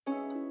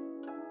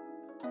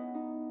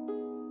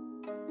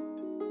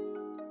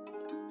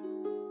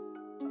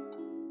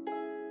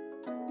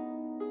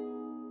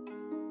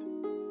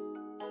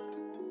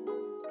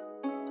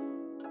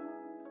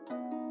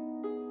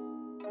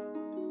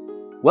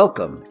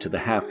Welcome to the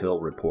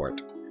Halfhill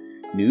Report.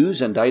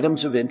 News and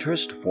items of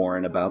interest for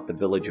and about the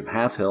village of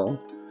Halfhill,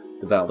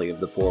 the Valley of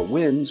the Four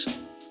Winds,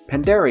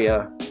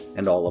 Pandaria,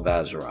 and all of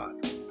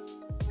Azeroth.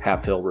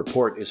 Halfhill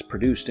Report is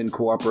produced in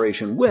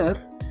cooperation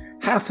with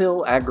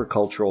Halfhill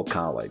Agricultural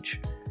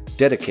College,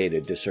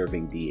 dedicated to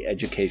serving the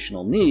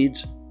educational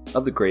needs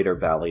of the greater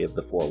Valley of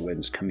the Four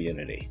Winds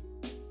community.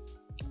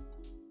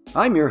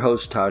 I'm your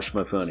host, Tosh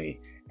Mifune,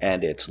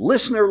 and it's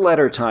listener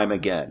letter time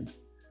again.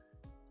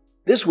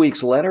 This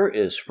week's letter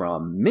is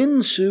from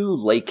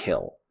Minsu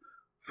Lakehill,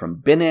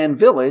 from Binan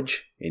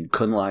Village in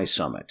Kunlai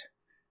Summit.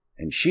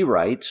 And she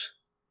writes,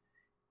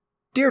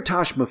 Dear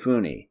Tosh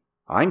Mifune,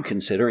 I'm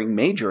considering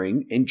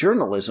majoring in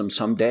journalism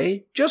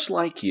someday, just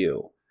like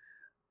you.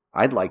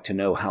 I'd like to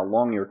know how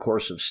long your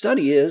course of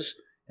study is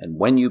and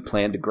when you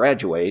plan to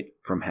graduate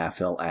from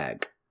Halfhill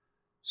Ag.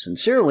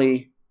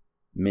 Sincerely,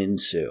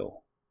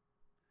 Minsu.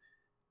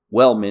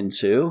 Well,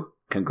 Minsu,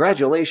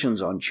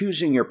 congratulations on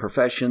choosing your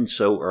profession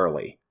so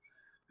early.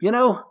 You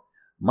know,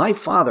 my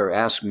father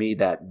asked me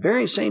that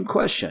very same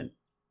question.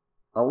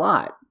 A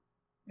lot,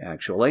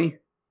 actually.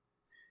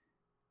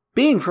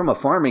 Being from a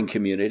farming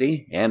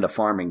community and a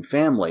farming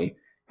family,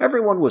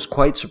 everyone was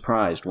quite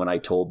surprised when I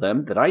told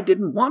them that I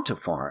didn't want to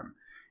farm,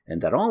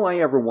 and that all I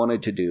ever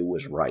wanted to do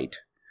was write.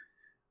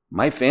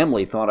 My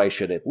family thought I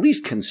should at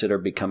least consider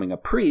becoming a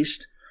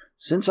priest,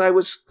 since I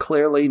was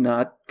clearly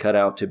not cut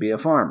out to be a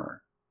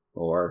farmer,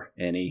 or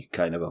any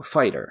kind of a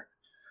fighter.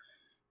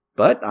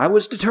 But I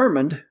was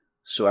determined.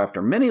 So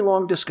after many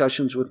long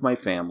discussions with my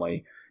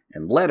family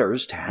and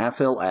letters to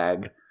Halfhill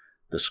Ag,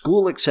 the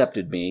school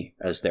accepted me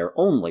as their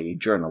only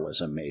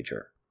journalism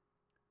major.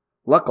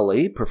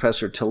 Luckily,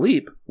 Professor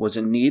Talib was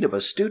in need of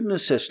a student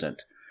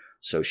assistant,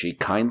 so she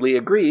kindly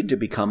agreed to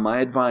become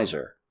my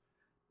advisor.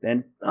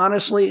 And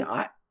honestly,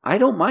 I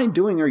don't mind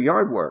doing her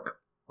yard work,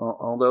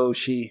 although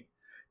she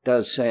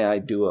does say I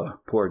do a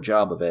poor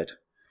job of it,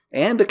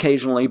 and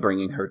occasionally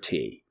bringing her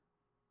tea.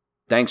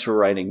 Thanks for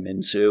writing,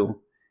 Minsu.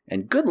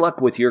 And good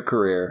luck with your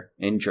career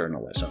in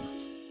journalism.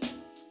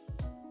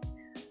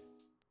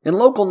 In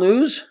local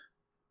news,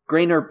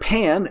 Grainer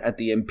Pan at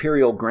the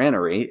Imperial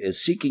Granary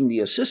is seeking the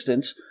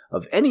assistance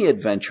of any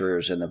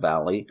adventurers in the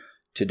valley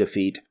to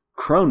defeat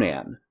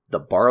Cronan, the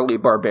Barley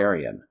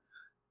Barbarian,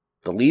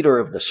 the leader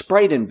of the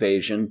Sprite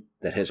invasion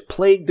that has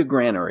plagued the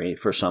granary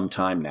for some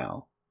time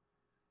now.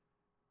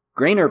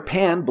 Grainer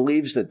Pan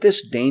believes that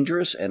this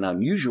dangerous and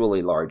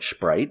unusually large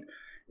sprite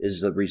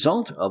is the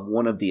result of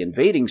one of the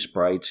invading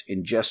sprites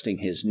ingesting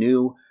his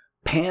new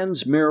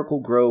Pan's Miracle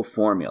Grow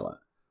formula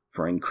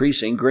for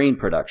increasing grain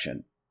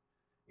production.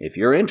 If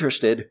you're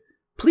interested,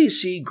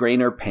 please see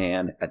Grainer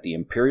Pan at the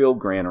Imperial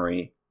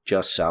Granary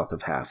just south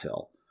of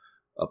Halfhill.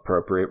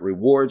 Appropriate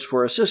rewards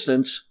for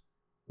assistance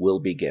will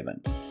be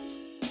given.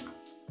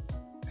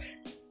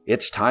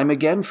 It's time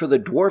again for the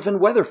Dwarven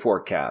Weather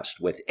Forecast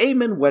with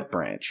Amon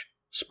Wetbranch,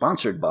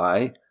 sponsored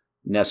by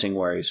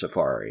Nessingwary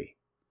Safari.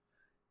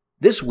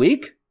 This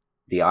week,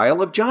 the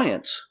Isle of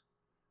Giants.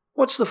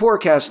 What's the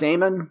forecast,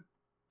 Amon?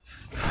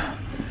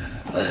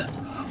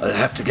 I'll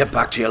have to get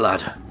back to you,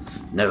 lad.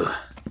 No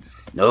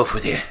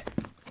with you.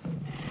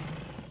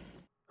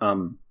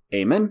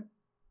 Amon?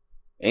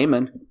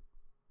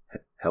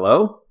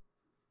 Hello?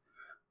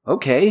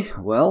 Okay,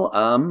 well,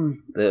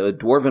 the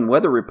Dwarven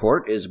Weather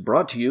Report is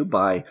brought to you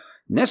by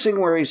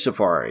Nessingwary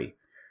Safari,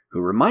 who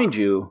remind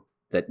you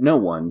that no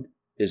one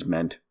is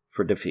meant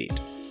for defeat.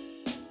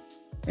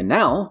 And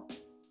now,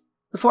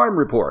 the Farm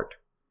Report.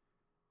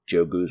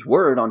 Jogu's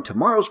word on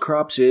tomorrow's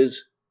crops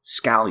is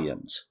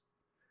scallions.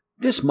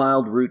 This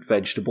mild root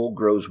vegetable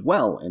grows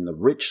well in the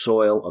rich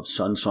soil of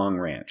Sunsong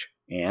Ranch,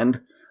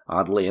 and,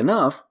 oddly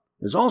enough,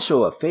 is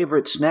also a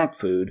favorite snack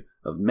food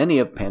of many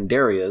of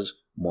Pandaria's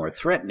more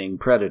threatening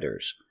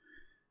predators.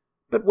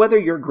 But whether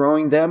you're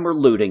growing them or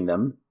looting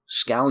them,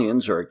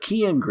 scallions are a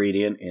key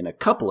ingredient in a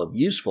couple of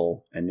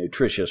useful and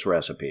nutritious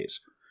recipes.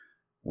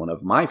 One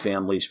of my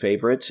family's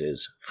favorites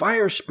is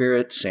Fire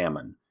Spirit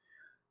Salmon.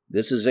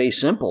 This is a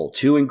simple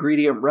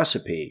 2-ingredient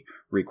recipe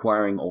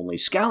requiring only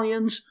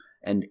scallions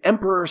and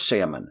emperor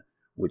salmon,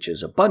 which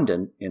is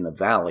abundant in the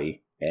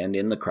valley and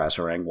in the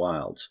Krasarang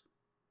wilds.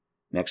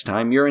 Next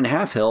time you're in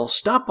Halfhill,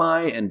 stop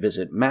by and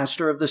visit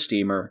Master of the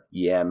Steamer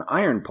Yan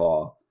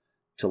Ironpaw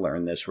to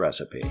learn this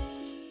recipe.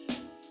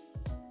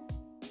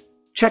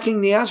 Checking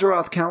the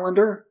Azeroth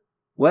calendar?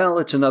 Well,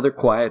 it's another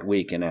quiet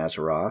week in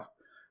Azeroth,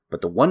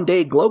 but the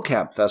one-day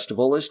Glowcap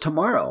Festival is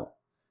tomorrow.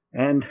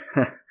 And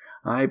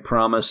I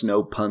promise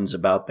no puns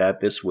about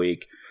that this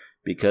week,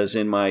 because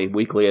in my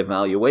weekly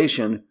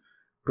evaluation,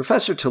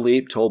 Professor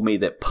Talib told me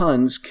that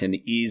puns can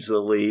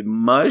easily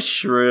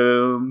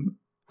mushroom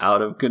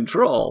out of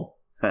control.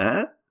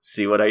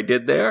 See what I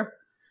did there?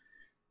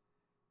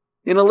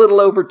 In a little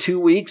over 2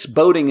 weeks,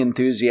 boating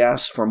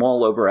enthusiasts from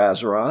all over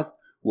Azeroth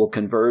will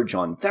converge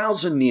on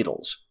Thousand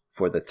Needles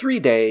for the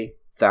 3-day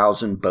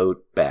Thousand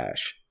Boat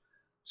Bash.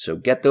 So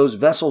get those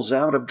vessels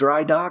out of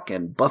dry dock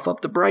and buff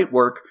up the bright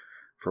work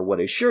for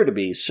what is sure to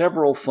be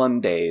several fun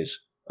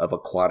days of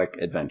aquatic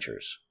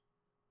adventures.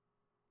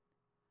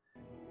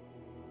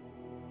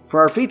 For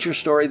our feature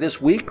story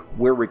this week,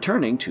 we're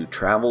returning to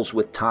Travels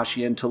with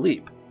Tashi and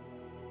Talib.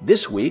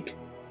 This week,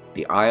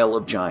 the Isle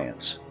of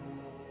Giants.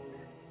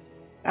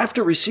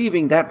 After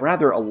receiving that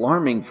rather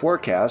alarming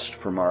forecast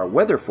from our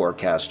weather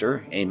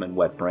forecaster, Amon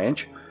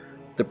Wetbranch,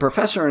 the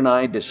professor and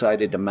I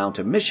decided to mount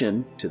a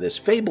mission to this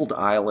fabled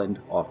island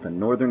off the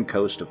northern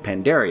coast of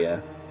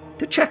Pandaria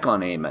to check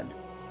on Amon.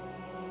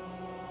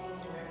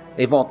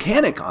 A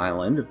volcanic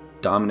island,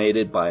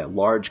 dominated by a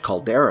large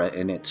caldera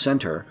in its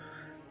center,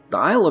 the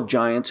Isle of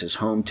Giants is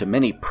home to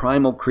many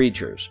primal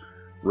creatures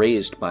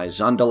raised by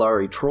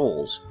Zandalari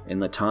trolls in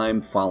the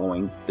time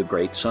following the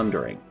Great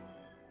Sundering.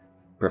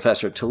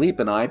 Professor Talib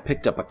and I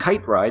picked up a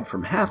kite ride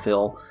from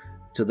Halfhill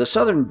to the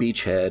southern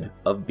beachhead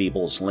of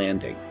Beeble's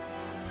Landing.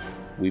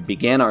 We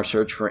began our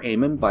search for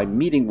Amon by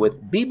meeting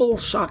with Beeble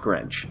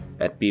Sockwrench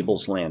at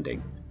Beeble's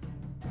Landing.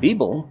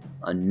 Beeble,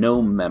 a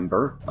gnome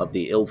member of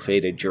the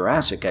ill-fated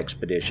Jurassic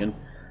expedition,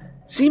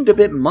 seemed a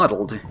bit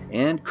muddled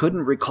and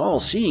couldn't recall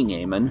seeing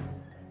Amon,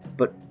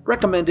 but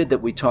recommended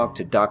that we talk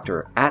to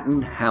Dr.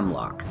 Atten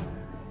Hamlock,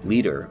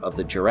 leader of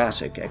the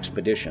Jurassic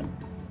expedition.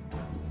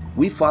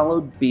 We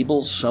followed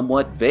Beeble's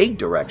somewhat vague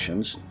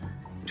directions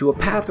to a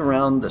path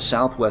around the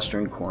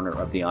southwestern corner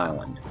of the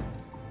island.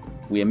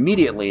 We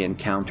immediately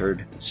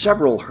encountered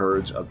several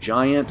herds of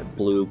giant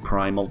blue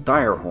primal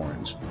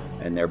direhorns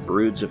and their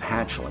broods of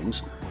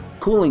hatchlings,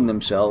 cooling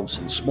themselves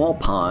in small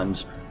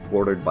ponds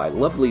bordered by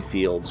lovely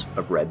fields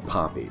of red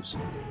poppies.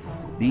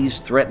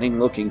 These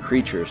threatening-looking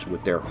creatures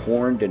with their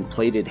horned and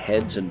plated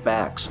heads and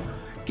backs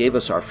gave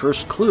us our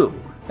first clue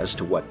as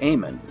to what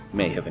Amon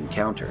may have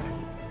encountered.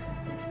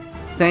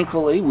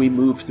 Thankfully, we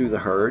moved through the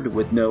herd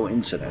with no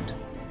incident.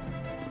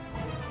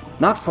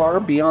 Not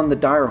far beyond the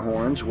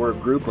direhorns were a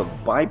group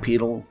of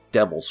bipedal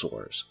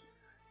devilsaurs.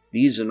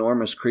 These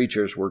enormous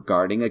creatures were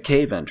guarding a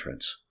cave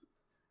entrance.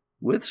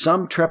 With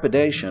some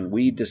trepidation,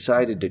 we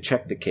decided to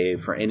check the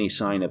cave for any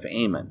sign of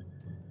Amon,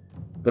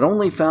 but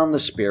only found the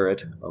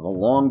spirit of a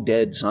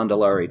long-dead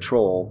Zandalari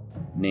troll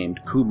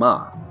named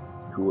Kuma,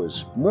 who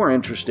was more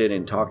interested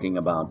in talking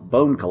about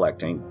bone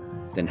collecting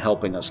than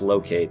helping us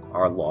locate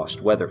our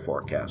lost weather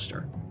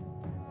forecaster.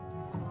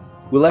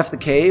 We left the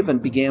cave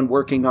and began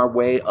working our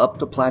way up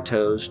the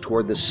plateaus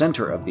toward the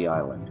center of the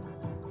island,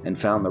 and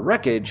found the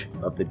wreckage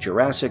of the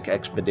Jurassic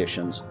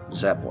expedition's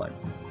Zeppelin.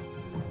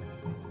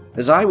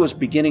 As I was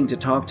beginning to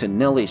talk to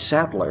Nellie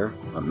Sattler,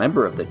 a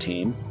member of the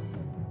team,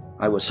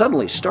 I was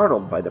suddenly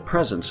startled by the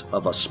presence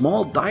of a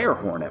small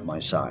direhorn at my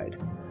side.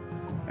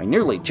 I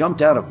nearly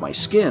jumped out of my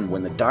skin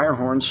when the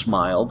direhorn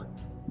smiled,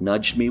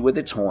 nudged me with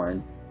its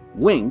horn,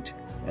 winked,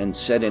 and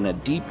said in a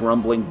deep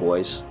rumbling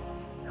voice,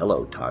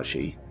 "Hello,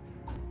 Tashi."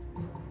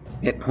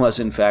 It was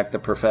in fact the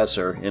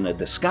professor in a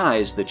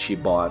disguise that she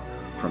bought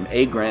from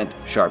A. Grant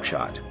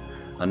Sharpshot,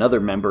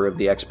 another member of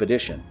the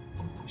expedition.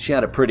 She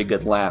had a pretty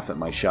good laugh at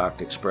my shocked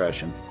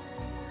expression.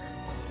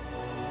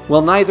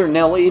 Well, neither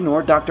Nellie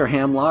nor Dr.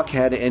 Hamlock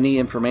had any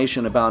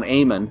information about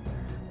Amon,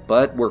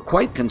 but were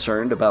quite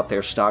concerned about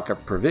their stock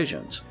of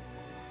provisions.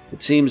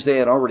 It seems they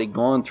had already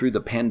gone through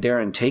the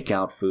Pandaren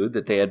takeout food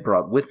that they had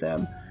brought with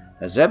them,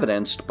 as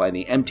evidenced by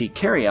the empty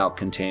carry-out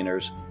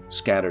containers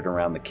scattered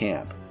around the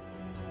camp.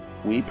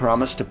 We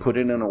promised to put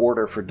in an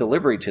order for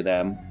delivery to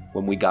them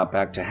when we got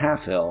back to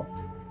Halfhill,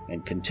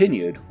 and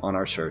continued on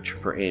our search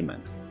for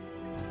Amon.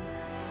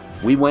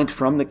 We went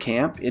from the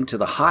camp into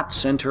the hot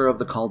center of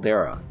the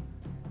caldera,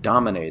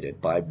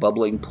 dominated by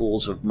bubbling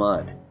pools of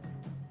mud.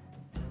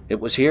 It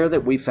was here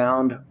that we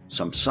found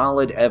some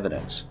solid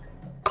evidence,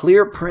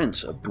 clear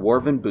prints of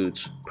dwarven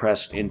boots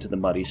pressed into the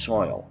muddy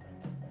soil.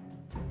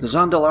 The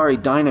Zandalari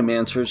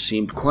Dynamancers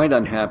seemed quite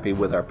unhappy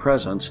with our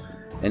presence,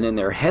 and in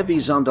their heavy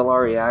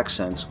Zandalari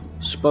accents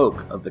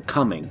spoke of the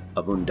coming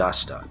of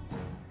Undasta.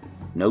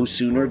 No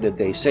sooner did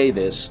they say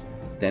this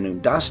than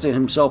Undasta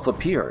himself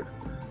appeared,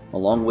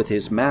 along with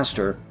his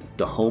master,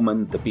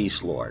 Dahomon the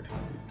Beast Lord.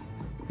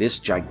 This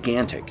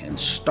gigantic and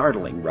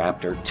startling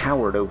raptor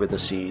towered over the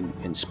scene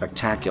in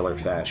spectacular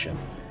fashion,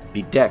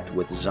 bedecked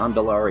with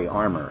Zandalari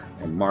armor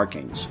and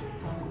markings.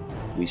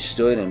 We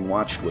stood and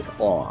watched with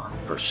awe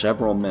for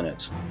several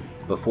minutes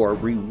before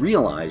we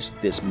realized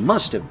this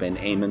must have been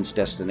Amon's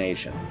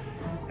destination,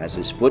 as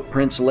his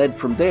footprints led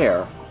from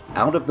there,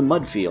 out of the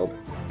mudfield,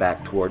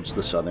 back towards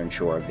the southern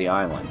shore of the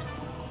island.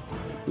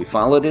 We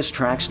followed his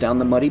tracks down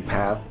the muddy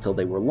path till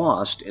they were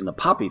lost in the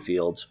poppy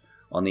fields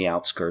on the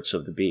outskirts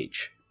of the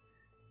beach.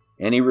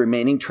 Any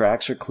remaining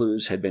tracks or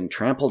clues had been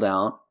trampled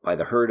out by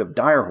the herd of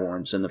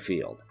direhorns in the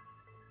field.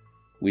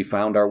 We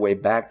found our way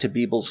back to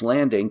Beeble's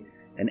Landing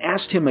and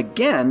asked him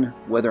again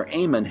whether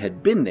Amon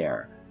had been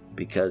there,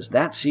 because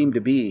that seemed to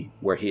be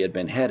where he had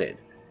been headed.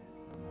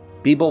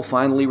 Beeble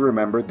finally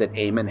remembered that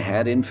Amon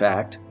had, in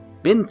fact,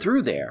 been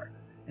through there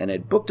and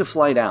had booked a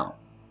flight out,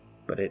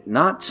 but had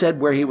not said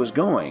where he was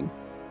going,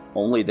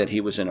 only that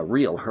he was in a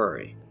real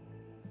hurry.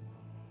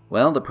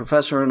 Well, the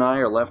professor and I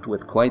are left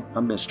with quite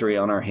a mystery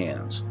on our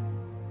hands.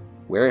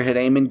 Where had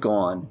Amon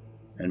gone,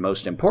 and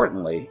most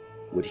importantly,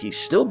 would he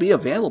still be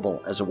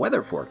available as a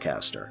weather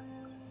forecaster?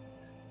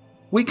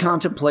 We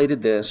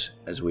contemplated this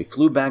as we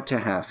flew back to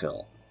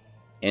Halfhill,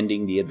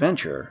 ending the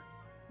adventure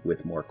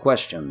with more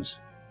questions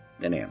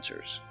than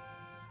answers.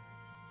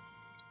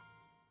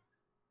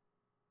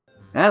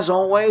 As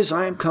always,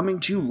 I am coming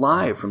to you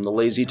live from the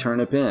Lazy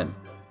Turnip Inn,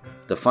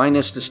 the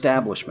finest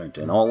establishment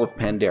in all of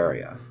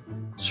Pandaria,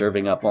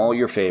 serving up all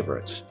your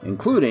favorites,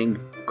 including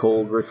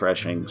cold,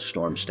 refreshing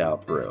Storm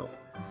Stout brew,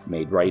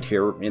 made right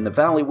here in the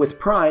valley with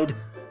pride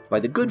by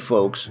the good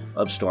folks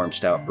of Storm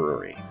Stout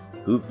Brewery,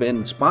 who've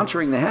been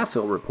sponsoring the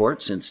Halfhill Report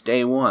since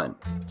day one.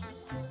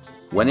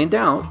 When in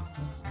doubt,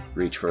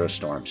 reach for a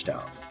Storm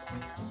Stout.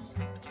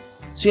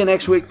 See you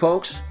next week,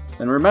 folks,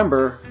 and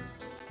remember,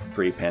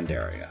 free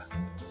Pandaria.